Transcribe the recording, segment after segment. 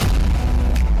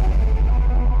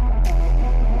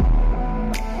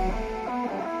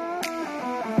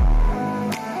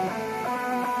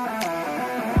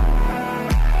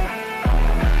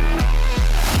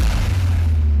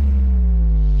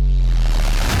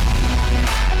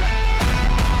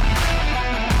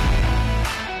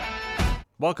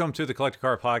Welcome to the Collector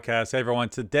Car Podcast. Hey everyone,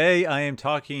 today I am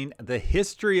talking the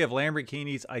history of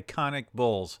Lamborghini's iconic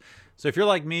bulls. So if you're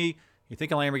like me, you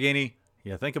think of Lamborghini,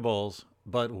 you think of bulls,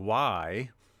 but why?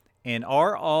 And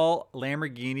are all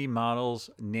Lamborghini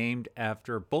models named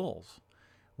after bulls?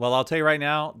 Well, I'll tell you right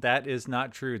now, that is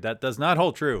not true. That does not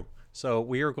hold true. So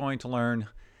we are going to learn,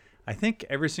 I think,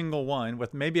 every single one,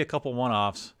 with maybe a couple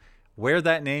one-offs, where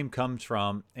that name comes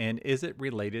from, and is it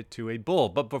related to a bull?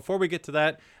 But before we get to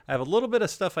that, I have a little bit of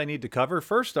stuff I need to cover.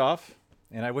 First off,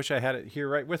 and I wish I had it here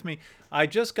right with me, I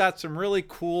just got some really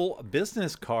cool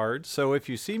business cards. So if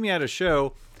you see me at a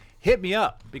show, hit me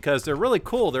up because they're really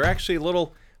cool. They're actually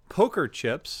little poker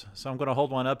chips. So I'm going to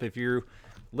hold one up. If you're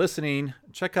listening,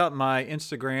 check out my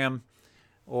Instagram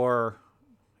or,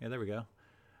 yeah, there we go,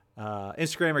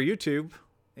 Instagram or YouTube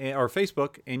or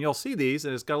Facebook, and you'll see these,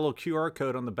 and it's got a little QR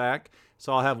code on the back.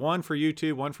 So I'll have one for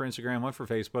YouTube, one for Instagram, one for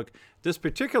Facebook. This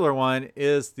particular one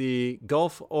is the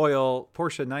Gulf Oil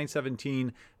Porsche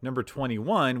 917 number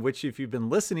 21, which if you've been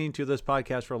listening to this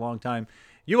podcast for a long time,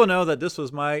 you will know that this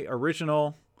was my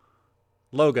original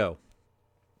logo.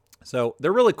 So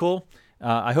they're really cool.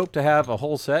 I hope to have a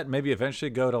whole set, maybe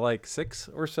eventually go to like 6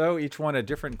 or so, each one a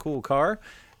different cool car.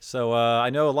 So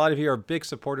I know a lot of you are big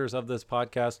supporters of this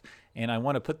podcast, and I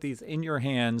want to put these in your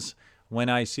hands when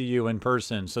I see you in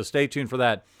person. So stay tuned for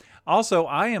that. Also,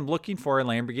 I am looking for a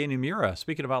Lamborghini Miura.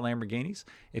 Speaking about Lamborghinis,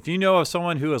 if you know of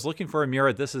someone who is looking for a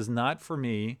Miura, this is not for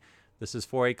me. This is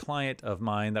for a client of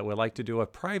mine that would like to do a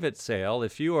private sale.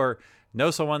 If you know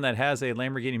someone that has a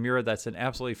Lamborghini Miura that's in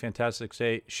absolutely fantastic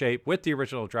shape with the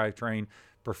original drivetrain,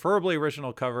 preferably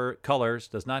original colors,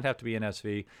 does not have to be an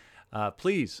SV,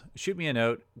 please shoot me a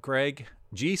note, Greg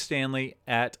G. Stanley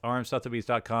at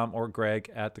rmsotheby's.com or Greg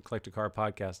at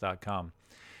thecollectorcarpodcast.com.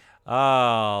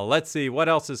 Let's see what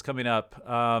else is coming up.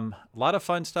 A lot of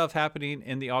fun stuff happening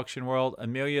in the auction world.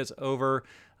 Amelia's over.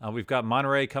 We've got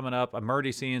Monterey coming up. I'm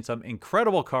already seeing some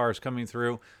incredible cars coming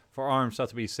through for RM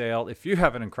Sotheby's sale. If you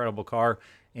have an incredible car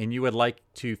and you would like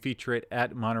to feature it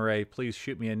at Monterey, please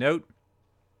shoot me a note.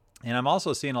 And I'm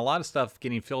also seeing a lot of stuff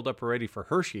getting filled up already for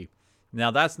Hershey. Now,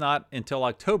 that's not until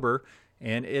October,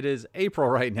 and it is April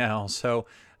right now. So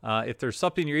if there's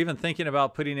something you're even thinking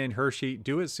about putting in Hershey,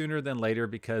 do it sooner than later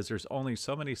because there's only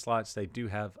so many slots they do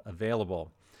have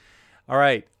available. All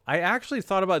right. I actually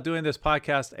thought about doing this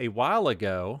podcast a while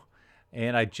ago,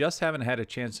 and I just haven't had a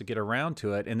chance to get around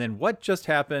to it. And then what just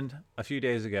happened a few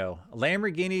days ago?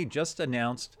 Lamborghini just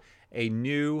announced a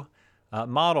new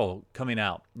model coming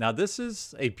out. Now, this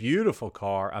is a beautiful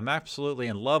car. I'm absolutely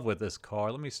in love with this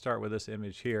car. Let me start with this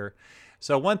image here.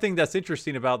 So one thing that's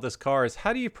interesting about this car is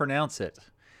how do you pronounce it?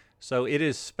 So it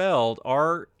is spelled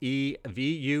R-E-V-U-E-L-T-O.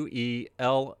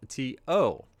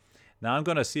 Now I'm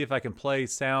going to see if I can play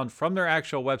sound from their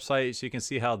actual website so you can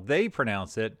see how they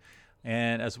pronounce it,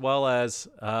 and as well as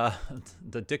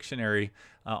the dictionary,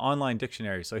 online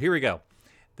dictionary. So here we go.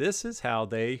 This is how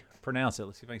they pronounce it.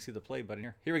 Let's see if I can see the play button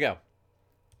here. Here we go.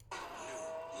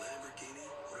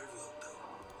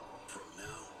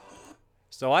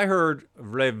 So I heard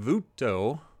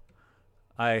Revuto.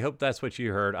 I hope that's what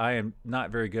you heard. I am not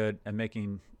very good at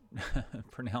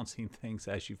pronouncing things,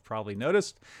 as you've probably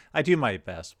noticed. I do my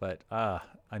best, but I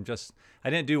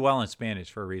didn't do well in Spanish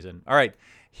for a reason. All right,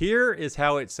 here is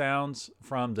how it sounds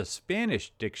from the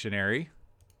Spanish dictionary.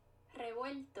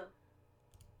 Revuelto.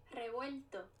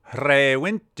 Revuelto.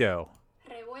 Revuelto.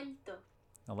 Revuelto.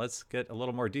 Now let's get a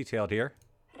little more detailed here.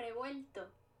 Revuelto.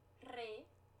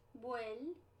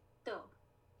 Revuelto.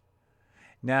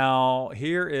 Now,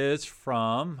 here is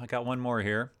from, I got one more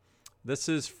here. This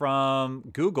is from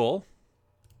Google.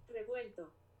 Revuelto.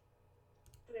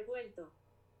 Revuelto.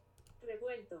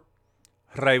 Revuelto.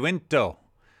 Revuelto.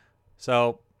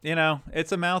 So,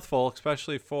 it's a mouthful,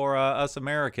 especially for us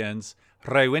Americans.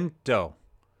 Revuelto.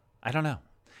 I don't know.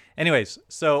 Anyways,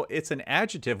 so it's an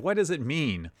adjective. What does it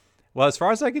mean? Well, as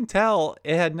far as I can tell,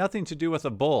 it had nothing to do with a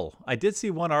bull. I did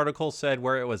see one article said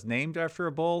where it was named after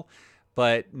a bull,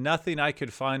 but nothing I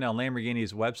could find on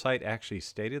Lamborghini's website actually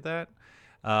stated that.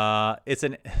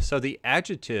 So the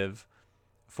adjective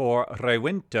for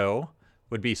revuelto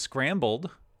would be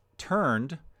scrambled,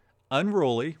 turned,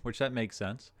 unruly, which that makes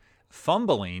sense,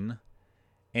 fumbling,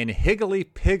 and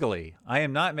higgly-piggly. I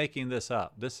am not making this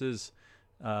up. This is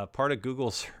part of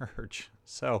Google search.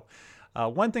 So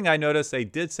one thing I noticed they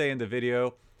did say in the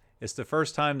video, it's the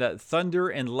first time that thunder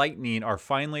and lightning are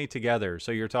finally together.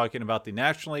 So you're talking about the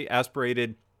naturally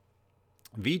aspirated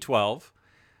V12,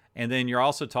 and then you're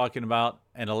also talking about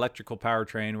an electrical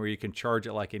powertrain where you can charge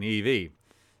it like an EV.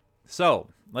 So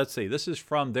let's see. This is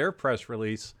from their press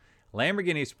release,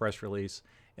 Lamborghini's press release.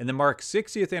 In the Mark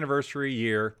 60th anniversary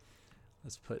year,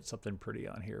 Let's put something pretty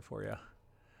on here for you.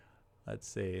 Let's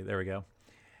see. There we go.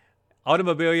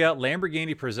 Automobilia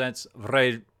Lamborghini presents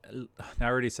I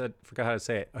already forgot how to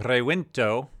say it.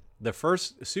 Rewinto, the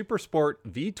first Super Sport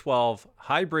V12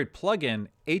 hybrid plug-in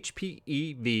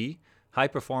HPEV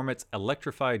high-performance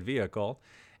electrified vehicle,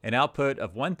 an output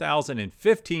of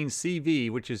 1,015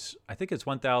 CV, which is, I think it's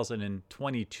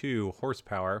 1,022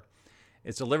 horsepower.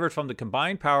 It's delivered from the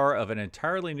combined power of an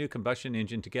entirely new combustion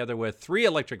engine together with 3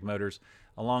 electric motors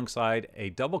alongside a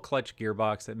double-clutch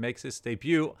gearbox that makes its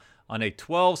debut on a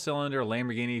 12-cylinder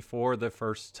Lamborghini for the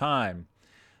first time.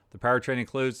 The powertrain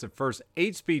includes the first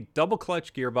 8-speed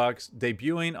double-clutch gearbox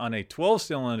debuting on a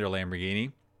 12-cylinder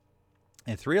Lamborghini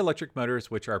and 3 electric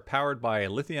motors which are powered by a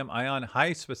lithium-ion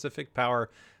high-specific power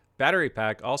battery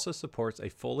pack. Also supports a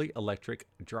fully electric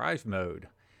drive mode.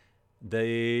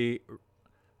 The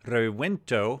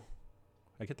Rewinto,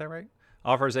 I get that right?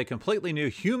 Offers a completely new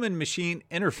human-machine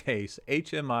interface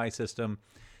HMI system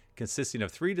consisting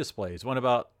of 3 displays, one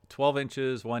about 12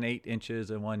 inches, one 8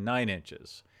 inches, and one 9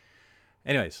 inches.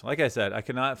 Anyways, like I said, I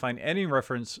could not find any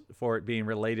reference for it being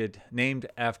named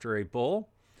after a bull.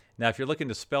 Now, if you're looking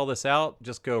to spell this out,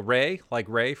 just go Rey, like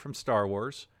Rey from Star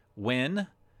Wars. When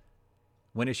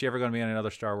is she ever going to be on another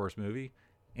Star Wars movie?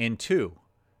 And 2.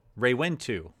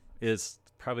 Rewinto is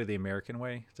probably the American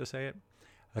way to say it.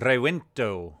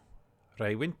 Rewinto.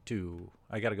 Rewinto.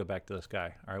 I got to go back to this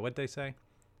guy. All right, what'd they say?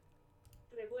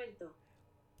 Revuelto.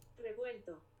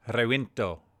 Revuelto.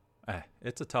 Rewinto.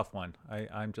 It's a tough one.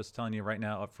 I'm just telling you right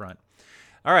now up front.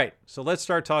 All right, so let's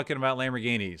start talking about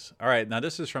Lamborghinis. All right, now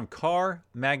this is from Car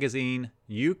Magazine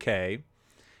UK,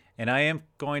 and I am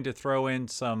going to throw in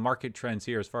some market trends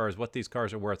here as far as what these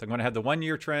cars are worth. I'm going to have the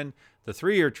 1-year trend, the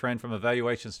 3-year trend from a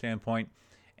valuation standpoint,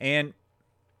 and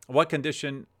what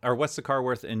condition or what's the car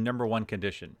worth in number 1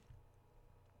 condition.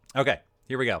 Okay,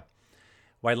 here we go.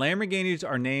 Why Lamborghinis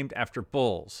are named after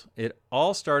bulls. It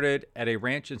all started at a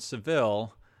ranch in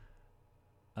Seville,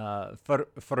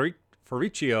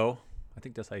 Ferruccio, I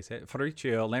think that's how you say it,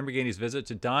 Ferruccio Lamborghini's visit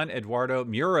to Don Eduardo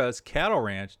Mura's cattle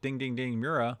ranch, ding, ding, ding,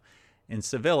 Mura, in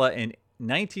Sevilla in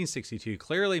 1962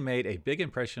 clearly made a big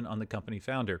impression on the company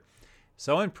founder.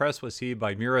 So impressed was he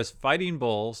by Mura's fighting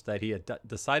bulls that he had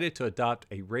decided to adopt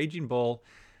a raging bull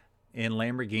in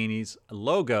Lamborghini's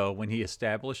logo when he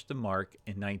established the mark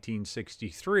in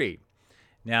 1963.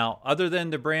 Now, other than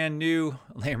the brand new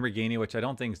Lamborghini, which I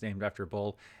don't think is named after a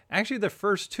bull, actually the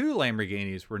first 2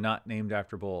 Lamborghinis were not named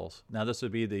after bulls. Now, this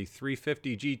would be the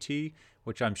 350 GT,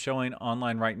 which I'm showing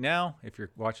online right now if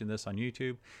you're watching this on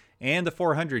YouTube, and the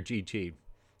 400 GT.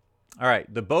 All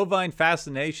right, the bovine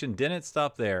fascination didn't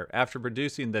stop there. After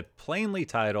producing the plainly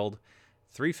titled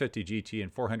 350 GT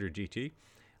and 400 GT,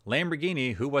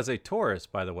 Lamborghini, who was a Taurus,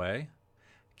 by the way.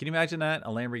 Can you imagine that? A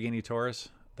Lamborghini Taurus?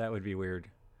 That would be weird.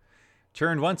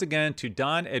 Turned once again to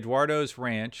Don Eduardo's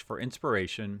ranch for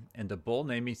inspiration, and the bull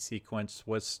naming sequence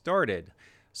was started.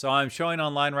 So I'm showing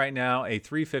online right now a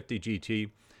 350 GT.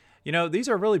 You know, these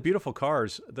are really beautiful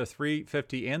cars, the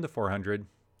 350 and the 400.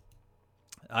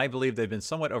 I believe they've been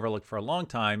somewhat overlooked for a long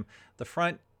time.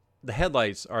 The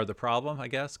headlights are the problem, I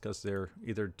guess, because they're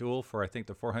either dual for, I think,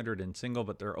 the 400 and single,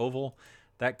 but they're oval.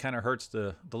 That kind of hurts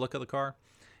the look of the car.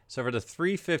 So for the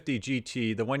 350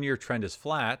 GT, the 1-year trend is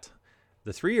flat.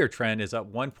 The 3-year trend is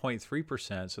up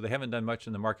 1.3%, so they haven't done much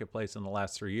in the marketplace in the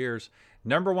last 3 years.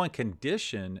 Number 1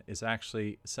 condition is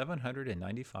actually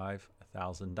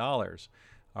 $795,000.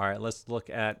 All right, let's look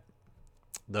at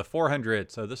the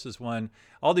 400. So this is one.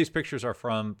 All these pictures are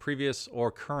from previous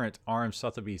or current RM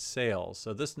Sotheby's sales.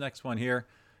 So this next one here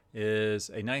is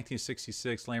a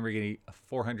 1966 Lamborghini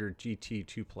 400 GT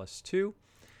 2+2.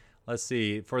 Let's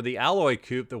see. For the alloy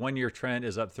coupe, the 1-year trend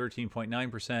is up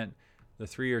 13.9%. The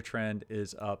 3-year trend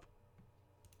is up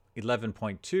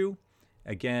 11.2.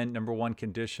 Again, number 1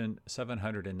 condition,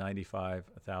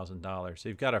 $795,000. So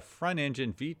you've got a front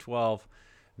engine V12,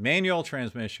 manual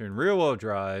transmission, rear-wheel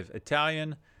drive,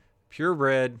 Italian,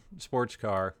 purebred sports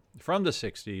car from the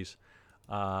 60s.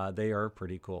 They are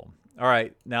pretty cool. All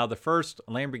right, now the first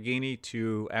Lamborghini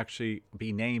to actually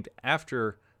be named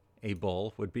after a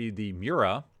bull would be the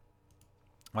Mura.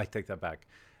 I take that back.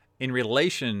 In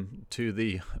relation to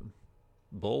the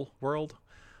bull world,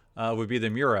 would be the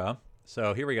Mura.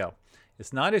 So here we go.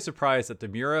 It's not a surprise that the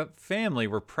Mura family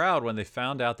were proud when they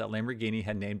found out that Lamborghini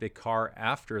had named a car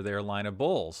after their line of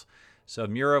bulls. So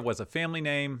Mura was a family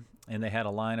name, and they had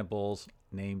a line of bulls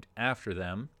named after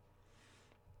them.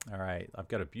 All right, I've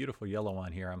got a beautiful yellow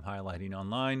one here I'm highlighting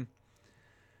online.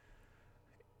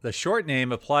 The short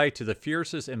name applied to the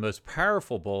fiercest and most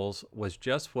powerful bulls was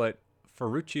just what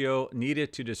Ferruccio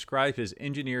needed to describe his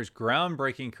engineer's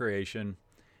groundbreaking creation.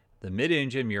 The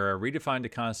mid-engine Miura redefined the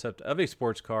concept of a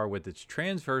sports car with its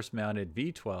transverse-mounted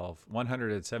V12,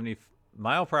 170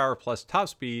 mile per hour plus top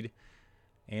speed,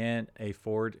 and a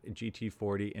Ford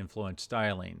GT40 influenced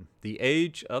styling. The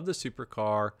age of the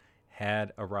supercar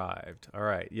had arrived. All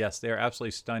right, yes, they're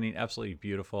absolutely stunning, absolutely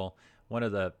beautiful. One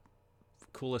of the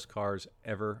coolest cars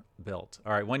ever built.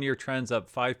 All right, 1 year trend's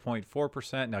up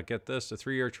 5.4%. Now get this, the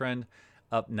 3 year trend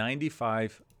up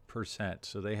 95%.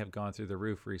 So they have gone through the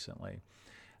roof recently.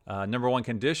 Number one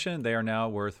condition, they are now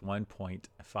worth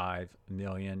 $1.5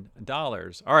 million. All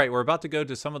right, we're about to go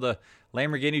to some of the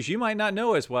Lamborghinis you might not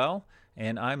know as well,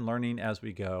 and I'm learning as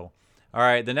we go. All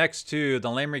right, the next two, the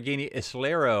Lamborghini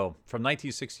Islero from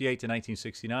 1968 to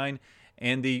 1969,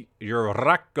 and the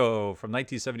Urraco from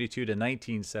 1972 to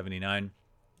 1979.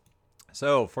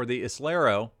 So for the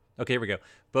Islero, okay, here we go.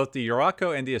 Both the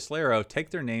Urraco and the Islero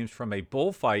take their names from a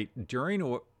bullfight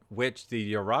during which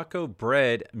the Urraco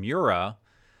bred Miura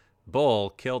bull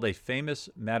killed a famous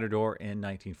matador in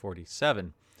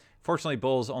 1947. Fortunately,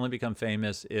 bulls only become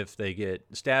famous if they get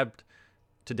stabbed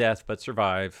to death but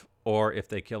survive, or if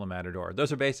they kill a matador.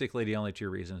 Those are basically the only two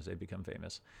reasons they become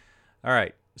famous. All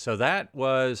right, so that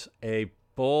was a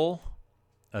bull,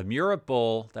 a Miura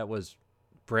bull that was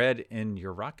bred in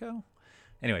Urraco.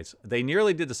 Anyways, they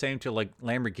nearly did the same to like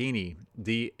Lamborghini.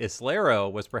 The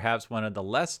Islero was perhaps one of the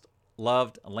less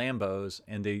loved Lambos,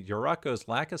 and the Urraco's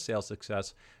lack of sales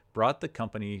success brought the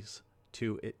company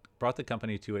to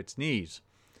its knees.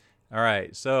 All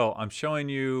right, so I'm showing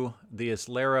you the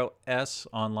Islero S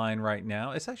online right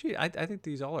now. It's actually, I think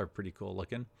these all are pretty cool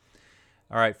looking.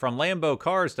 All right, from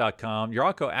LamboCars.com,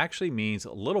 Urraco actually means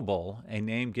little bull, a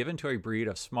name given to a breed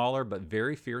of smaller but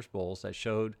very fierce bulls that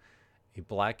showed a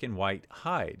black and white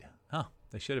hide. Huh,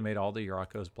 they should have made all the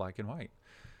Urracos black and white.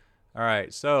 All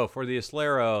right, so for the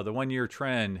Islero, the 1 year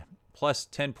trend, plus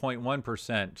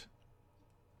 10.1%.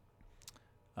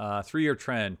 3 year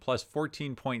trend, plus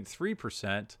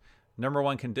 14.3%. Number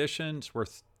one conditions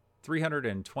worth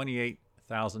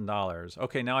 $328,000.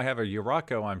 Okay, now I have a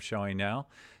Urraco I'm showing now.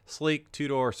 Sleek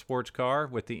two-door sports car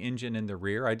with the engine in the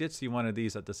rear. I did see one of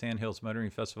these at the Sandhills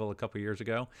Motoring Festival a couple years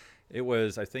ago. It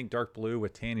was, I think, dark blue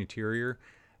with tan interior.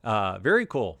 Very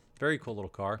cool little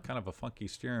car. Kind of a funky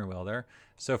steering wheel there.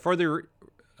 So for the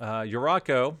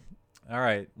Urraco, all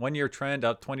right, 1 year trend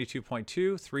up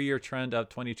 22.2, 3 year trend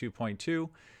up 22.2.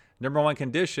 Number one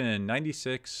condition,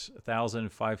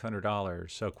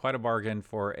 $96,500. So quite a bargain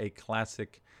for a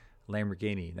classic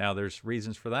Lamborghini. Now there's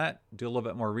reasons for that. Do a little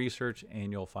bit more research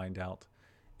and you'll find out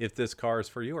if this car is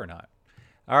for you or not.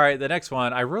 All right, the next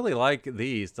one, I really like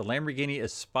these. The Lamborghini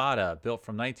Espada, built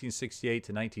from 1968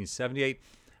 to 1978.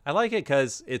 I like it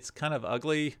because it's kind of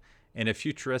ugly in a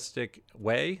futuristic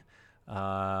way.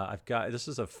 This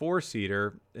is a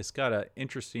 4-seater. It's got an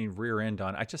interesting rear end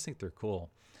on it. I just think they're cool.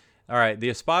 All right, the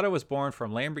Espada was born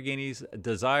from Lamborghini's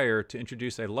desire to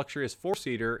introduce a luxurious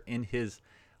 4-seater in his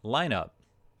lineup.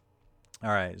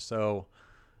 All right, so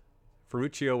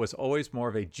Ferruccio was always more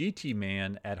of a GT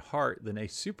man at heart than a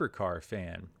supercar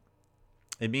fan.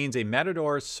 It means a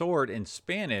matador's sword in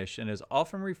Spanish and is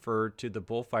often referred to the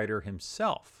bullfighter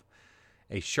himself.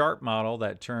 A sharp model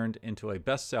that turned into a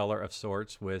bestseller of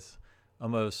sorts with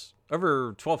almost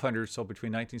over 1,200 sold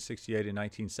between 1968 and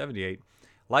 1978.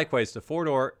 Likewise, the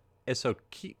four-door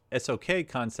SOK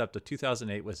concept of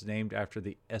 2008 was named after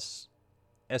the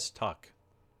Estoc,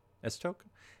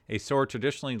 a sword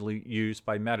traditionally used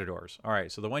by matadors. All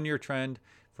right, so the 1 year trend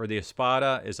for the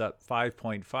Espada is up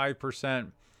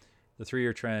 5.5%. The 3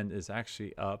 year trend is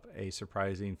actually up a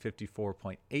surprising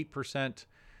 54.8%.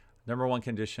 Number one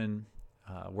condition,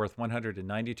 worth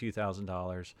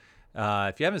 $192,000.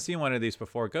 If you haven't seen one of these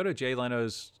before, go to Jay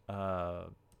Leno's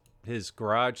his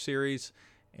Garage series,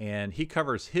 and he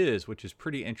covers his, which is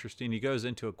pretty interesting. He goes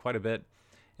into it quite a bit.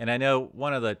 And I know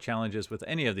one of the challenges with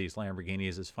any of these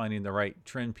Lamborghinis is finding the right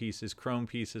trim pieces, chrome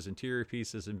pieces, interior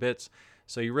pieces, and bits.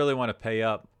 So you really want to pay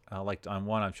up. Like on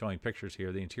one I'm showing pictures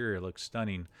here, the interior looks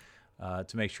stunning,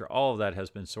 to make sure all of that has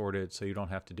been sorted so you don't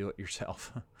have to do it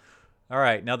yourself. All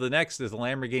right, now the next is the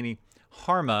Lamborghini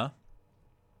Jarma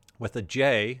with a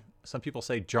J. Some people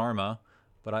say Jarma,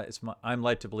 but I'm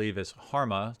led to believe it's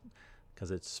Jarma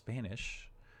because it's Spanish.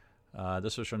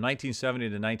 This was from 1970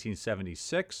 to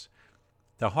 1976.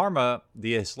 The Jarma,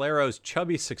 the Islero's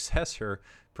chubby successor,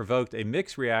 provoked a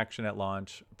mixed reaction at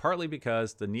launch, partly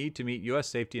because the need to meet U.S.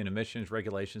 safety and emissions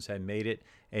regulations had made it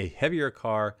a heavier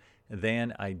car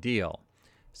than ideal.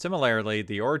 Similarly,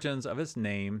 the origins of its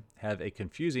name have a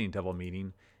confusing double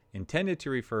meaning, intended to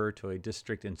refer to a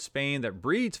district in Spain that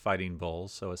breeds fighting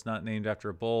bulls, so it's not named after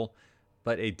a bull,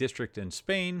 but a district in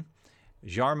Spain.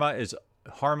 Jarma is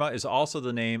Harma is also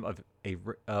the name of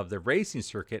the racing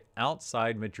circuit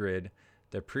outside Madrid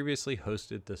that previously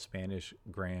hosted the Spanish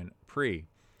Grand Prix.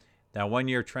 Now,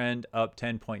 1-year trend up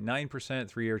 10.9%,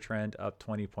 3-year trend up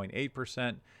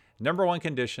 20.8%. Number one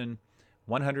condition,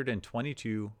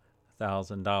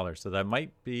 $122,000. So that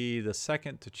might be the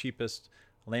second to cheapest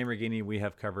Lamborghini we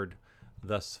have covered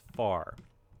thus far.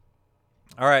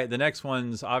 All right, the next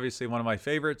one's obviously one of my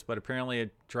favorites, but apparently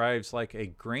it drives like a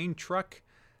grain truck.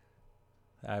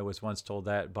 I was once told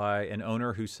that by an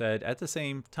owner who said at the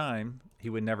same time he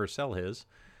would never sell his.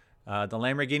 The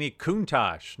Lamborghini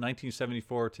Countach,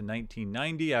 1974 to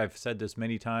 1990. I've said this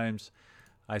many times.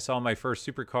 I saw my first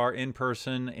supercar in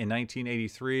person in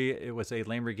 1983. It was a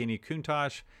Lamborghini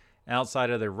Countach outside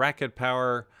of the Racket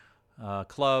Power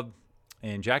Club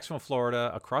in Jacksonville,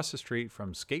 Florida, across the street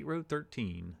from Skate Road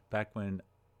 13, back when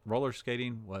roller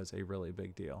skating was a really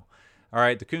big deal. All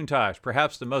right, the Countach,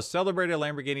 perhaps the most celebrated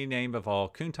Lamborghini name of all.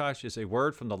 Countach is a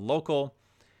word from the local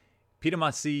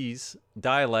Piedmontese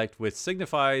dialect which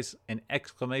signifies an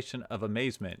exclamation of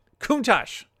amazement.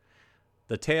 Countach!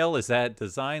 The tale is that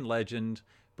design legend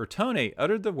Bertone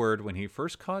uttered the word when he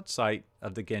first caught sight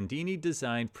of the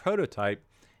Gandini-designed prototype,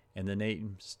 and the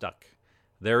name stuck.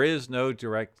 There is no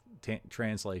direct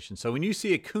translation. So when you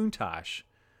see a Countach,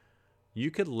 you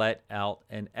could let out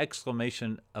an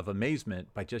exclamation of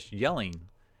amazement by just yelling,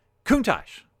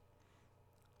 Countach!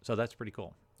 So that's pretty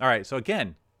cool. All right, so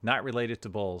again, not related to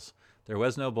bulls. There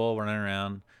was no bull running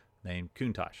around named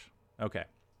Countach. Okay.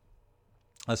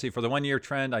 Let's see. For the 1-year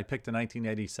trend, I picked a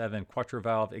 1987 Quattro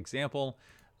Valve example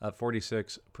up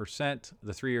 46%.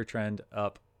 The 3-year trend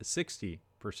up 60%.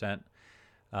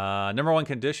 Number one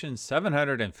condition,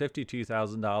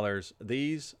 $752,000.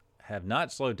 These have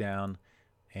not slowed down,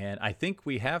 and I think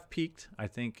we have peaked. I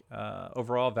think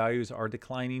overall values are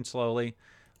declining slowly,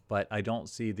 but I don't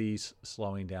see these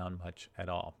slowing down much at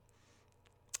all.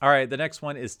 All right, the next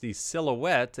one is the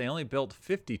Silhouette. They only built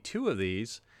 52 of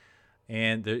these,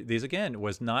 and these, again,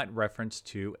 was not referenced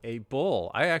to a bull.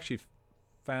 I actually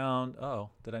found, oh,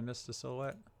 did I miss the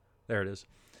Silhouette? There it is.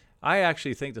 I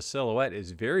actually think the Silhouette is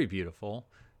very beautiful.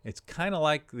 It's kind of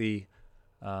like the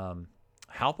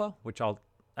Halpa, which I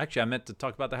meant to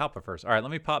talk about the Halpa first. All right,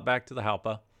 let me pop back to the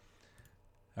Halpa.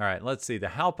 All right, let's see. The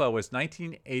Halpa was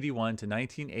 1981 to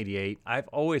 1988. I've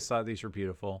always thought these were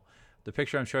beautiful. The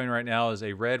picture I'm showing right now is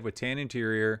a red with tan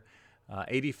interior,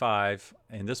 85,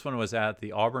 and this one was at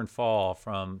the Auburn Fall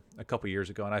from a couple years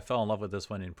ago, and I fell in love with this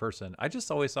one in person. I just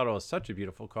always thought it was such a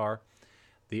beautiful car.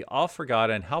 The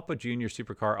oft-forgotten Halpa Junior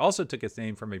supercar also took its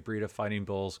name from a breed of fighting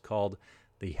bulls called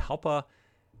the Halpa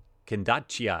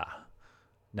Kendachia.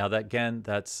 Now,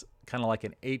 that's kind of like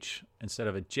an H instead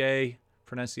of a J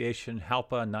pronunciation,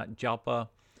 Halpa, not Jalpa.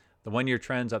 The 1-year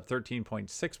trend's up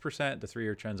 13.6%. The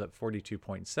 3-year trend's up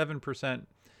 42.7%.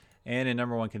 And in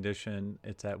number one condition,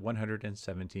 it's at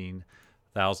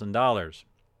 $117,000.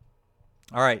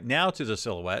 All right, now to the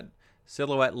Silhouette.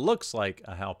 Silhouette looks like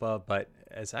a Halpa, but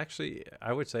it's actually,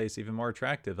 I would say, it's even more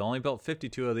attractive. They only built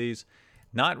 52 of these,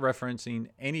 not referencing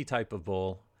any type of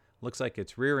bull. Looks like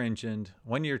it's rear-engined.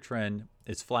 1-year trend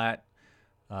is flat.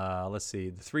 Let's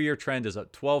see. The 3-year trend is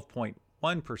up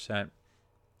 12.1%.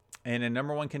 And in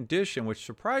number one condition, which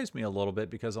surprised me a little bit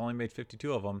because I only made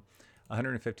 52 of them,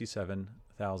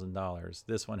 $157,000.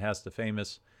 This one has the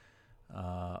famous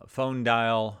phone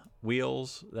dial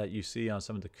wheels that you see on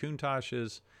some of the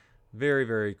Countaches. Very,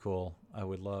 very cool. I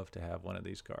would love to have one of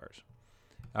these cars.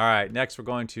 All right, next we're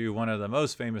going to one of the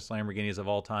most famous Lamborghinis of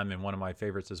all time and one of my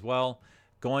favorites as well.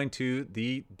 Going to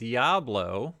the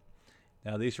Diablo.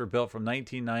 Now, these were built from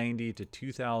 1990 to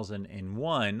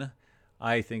 2001.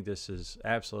 I think this is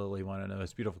absolutely one of the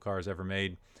most beautiful cars ever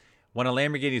made. One of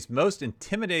Lamborghini's most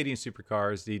intimidating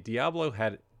supercars, the Diablo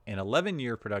had an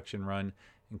 11-year production run,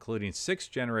 including 6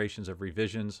 generations of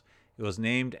revisions. It was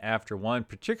named after one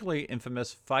particularly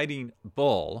infamous fighting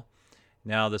bull.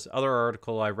 Now, this other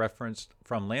article I referenced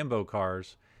from Lambo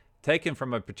Cars, taken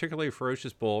from a particularly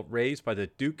ferocious bull raised by the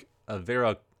Duke of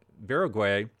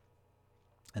Veragua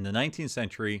in the 19th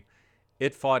century.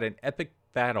 It fought an epic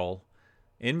battle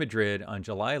in Madrid on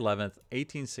July 11th,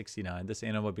 1869. This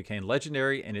animal became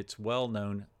legendary, and it's well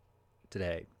known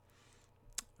today.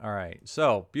 All right,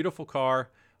 so beautiful car.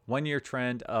 1-year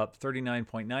trend up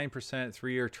 39.9%.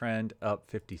 3-year trend up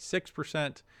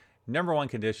 56%. Number one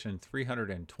condition,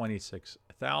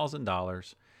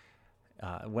 $326,000.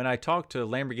 When I talk to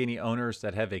Lamborghini owners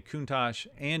that have a Countach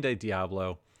and a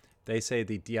Diablo, they say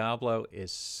the Diablo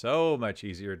is so much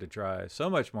easier to drive, so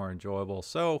much more enjoyable.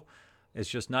 So it's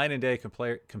just night and day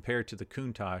compared to the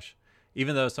Countach.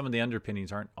 Even though some of the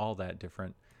underpinnings aren't all that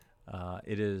different,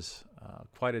 it is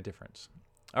quite a difference.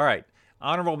 All right,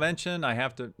 Honorable mention, I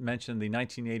have to mention the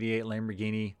 1988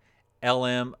 Lamborghini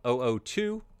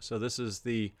LM002. So this is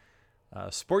the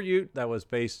sport ute that was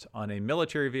based on a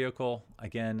military vehicle.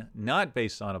 Again, not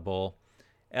based on a bull.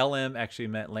 LM actually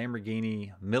meant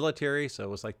Lamborghini Military, so it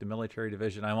was like the military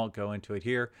division. I won't go into it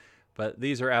here, but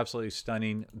these are absolutely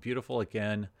stunning. Beautiful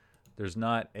again. There's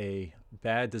not a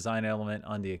bad design element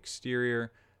on the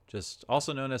exterior, just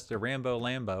also known as the Rambo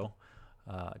Lambo.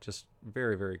 Just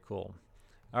very, very cool.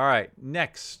 All right,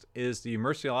 next is the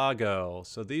Murcielago.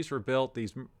 So these were built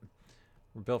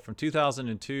from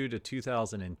 2002 to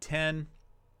 2010.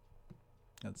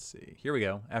 Let's see. Here we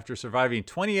go. After surviving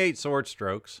 28 sword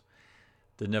strokes,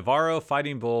 the Navarro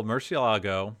fighting bull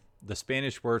Murcielago, the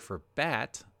Spanish word for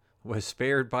bat, was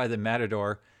spared by the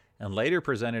matador and later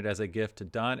presented as a gift to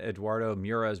Don Eduardo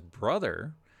Mura's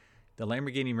brother. The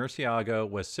Lamborghini Murcielago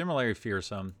was similarly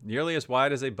fearsome, nearly as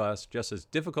wide as a bus, just as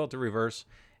difficult to reverse,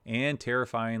 and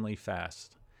terrifyingly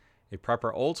fast. A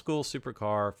proper old-school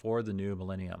supercar for the new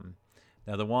millennium.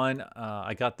 Now, the one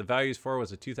I got the values for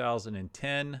was a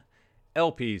 2010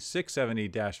 LP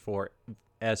 670-4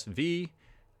 SV.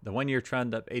 The one-year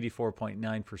trend up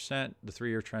 84.9%. The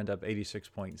three-year trend up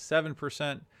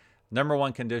 86.7%. Number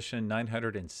one condition,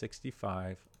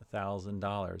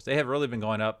 $965,000. They have really been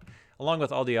going up, along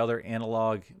with all the other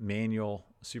analog manual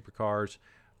supercars.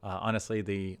 Honestly,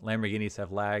 the Lamborghinis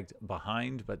have lagged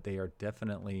behind, but they are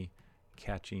definitely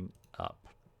catching up.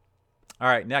 All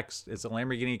right, next is the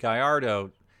Lamborghini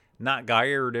Gallardo, not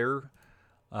Gallardo.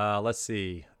 Let's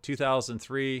see,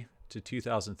 2003 to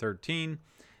 2013.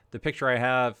 The picture I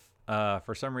have,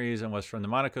 for some reason, was from the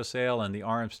Monaco sale, and the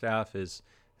RM staff is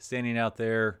standing out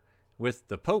there with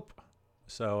the Pope.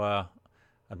 So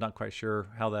I'm not quite sure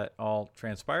how that all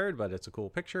transpired, but it's a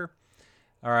cool picture.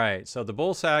 All right, so the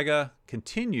Bull saga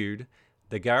continued.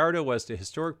 The Gallardo was the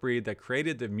historic breed that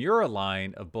created the Mura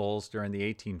line of bulls during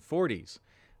the 1840s.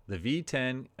 The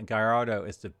V10 Gallardo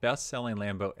is the best-selling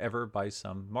Lambo ever by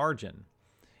some margin.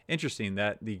 Interesting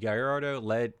that the Gallardo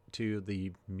led to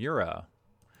the Mura.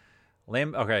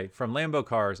 From Lambo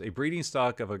Cars, a breeding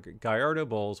stock of a Gallardo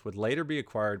bulls would later be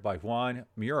acquired by Juan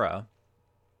Mura,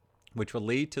 which would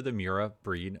lead to the Mura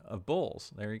breed of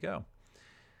bulls. There you go.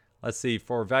 Let's see.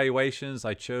 For valuations,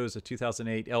 I chose a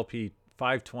 2008 LP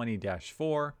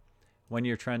 520-4.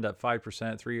 One-year trend up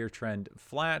 5%. Three-year trend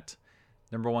flat.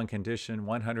 Number one condition,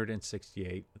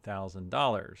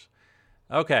 $168,000.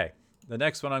 Okay. The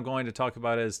next one I'm going to talk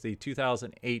about is the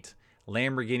 2008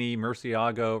 Lamborghini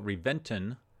Murcielago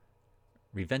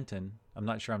Reventon. I'm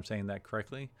not sure I'm saying that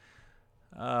correctly.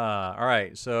 All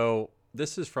right. So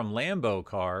this is from Lambo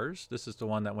Cars. This is the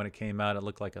one that when it came out, it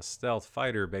looked like a stealth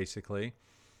fighter, basically.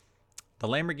 The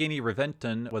Lamborghini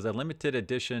Reventon was a limited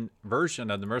edition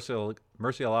version of the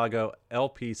Murcielago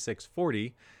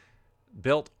LP640,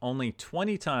 built only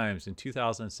 20 times in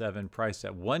 2007, priced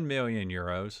at 1 million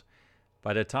euros.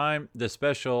 By the time the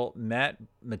special matte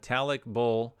metallic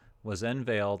bull was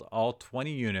unveiled, all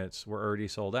 20 units were already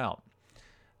sold out.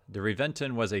 The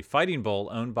Reventon was a fighting bull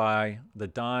owned by the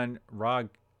Don Rodriguez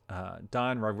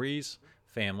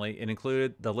family. It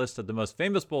included the list of the most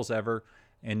famous bulls ever,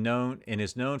 and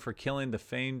is known for killing the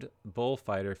famed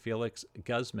bullfighter Felix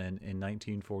Guzman in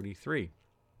 1943.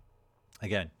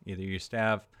 Again, either you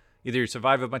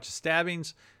survive a bunch of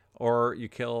stabbings, or you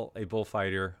kill a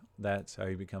bullfighter. That's how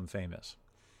you become famous.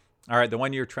 All right, the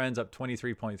one-year trend's up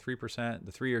 23.3%.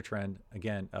 The three-year trend,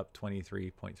 again, up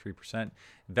 23.3%.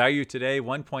 Value today,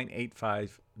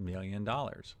 $1.85 million. All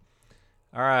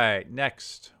right,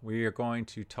 next, we are going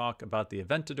to talk about the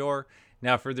Aventador.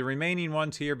 Now, for the remaining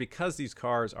ones here, because these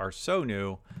cars are so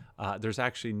new, there's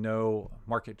actually no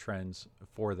market trends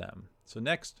for them. So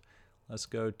next, let's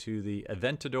go to the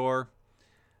Aventador.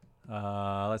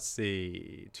 Let's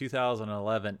see,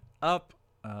 2011 up.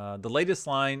 The latest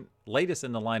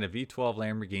in the line of V12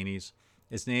 Lamborghinis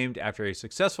is named after a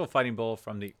successful fighting bull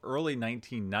from the early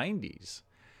 1990s.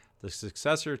 The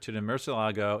successor to the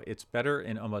Murcielago, it's better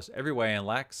in almost every way and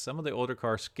lacks some of the older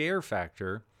car scare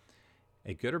factor,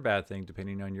 a good or bad thing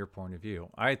depending on your point of view.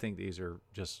 I think these are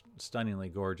just stunningly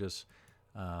gorgeous.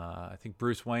 I think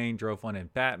Bruce Wayne drove one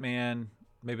in Batman.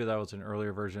 Maybe that was an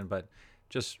earlier version, but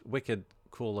just wicked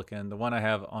cool looking. The one I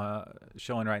have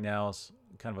showing right now is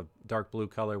kind of a dark blue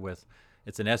color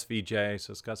it's an SVJ,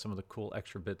 so it's got some of the cool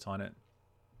extra bits on it.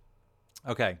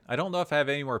 Okay, I don't know if I have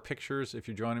any more pictures if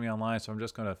you're joining me online, so I'm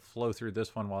just going to flow through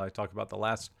this one while I talk about the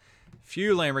last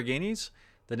few Lamborghinis.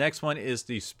 The next one is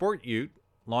the Sport Ute,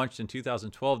 launched in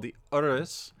 2012, the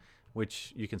Urus,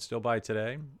 which you can still buy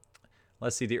today.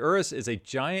 Let's see, the Urus is a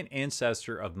giant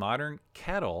ancestor of modern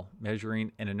cattle,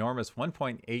 measuring an enormous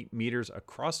 1.8 meters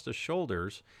across the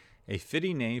shoulders a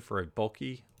fitting name for a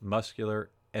bulky, muscular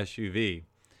SUV.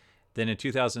 Then in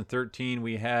 2013,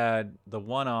 we had the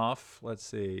one-off,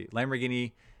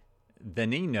 Lamborghini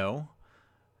Veneno,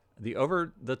 the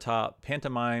over-the-top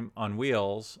pantomime on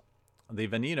wheels. The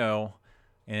Veneno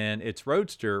and its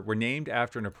roadster were named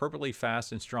after an appropriately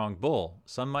fast and strong bull.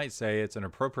 Some might say it's an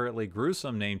appropriately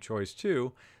gruesome name choice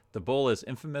too. The bull is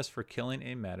infamous for killing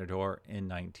a matador in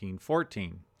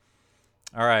 1914.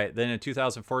 All right, then in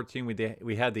 2014,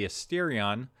 we had the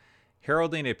Asterion,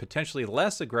 heralding a potentially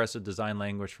less aggressive design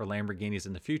language for Lamborghinis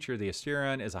in the future. The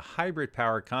Asterion is a hybrid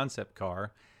power concept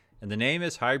car, and the name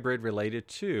is hybrid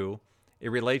it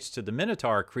relates to the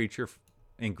Minotaur creature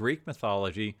in Greek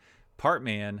mythology, part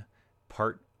man,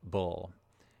 part bull.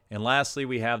 And lastly,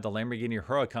 we have the Lamborghini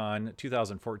Huracan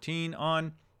 2014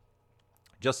 on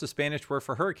just the Spanish word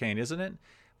for hurricane, isn't it?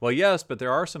 Well, yes, but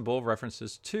there are some bull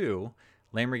references too.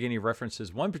 Lamborghini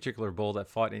references one particular bull that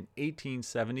fought in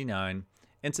 1879.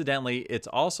 Incidentally, it's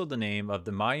also the name of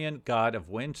the Mayan god of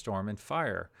windstorm and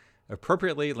fire.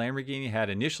 Appropriately, Lamborghini had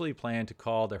initially planned to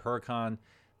call the Huracan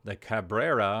the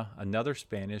Cabrera, another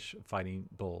Spanish fighting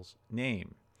bull's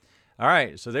name. All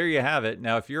right, so there you have it.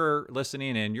 Now, if you're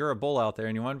listening and you're a bull out there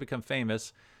and you want to become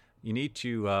famous, you need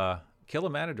to kill a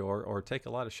matador or take a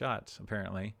lot of shots,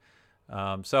 apparently.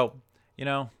 So,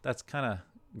 that's kind of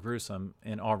gruesome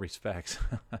in all respects.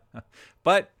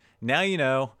 But now you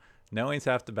know, knowing's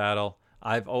half the battle.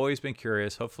 I've always been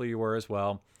curious. Hopefully you were as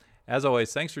well. As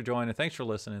always, thanks for joining, thanks for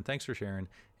listening, thanks for sharing,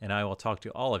 and I will talk to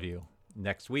all of you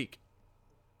next week.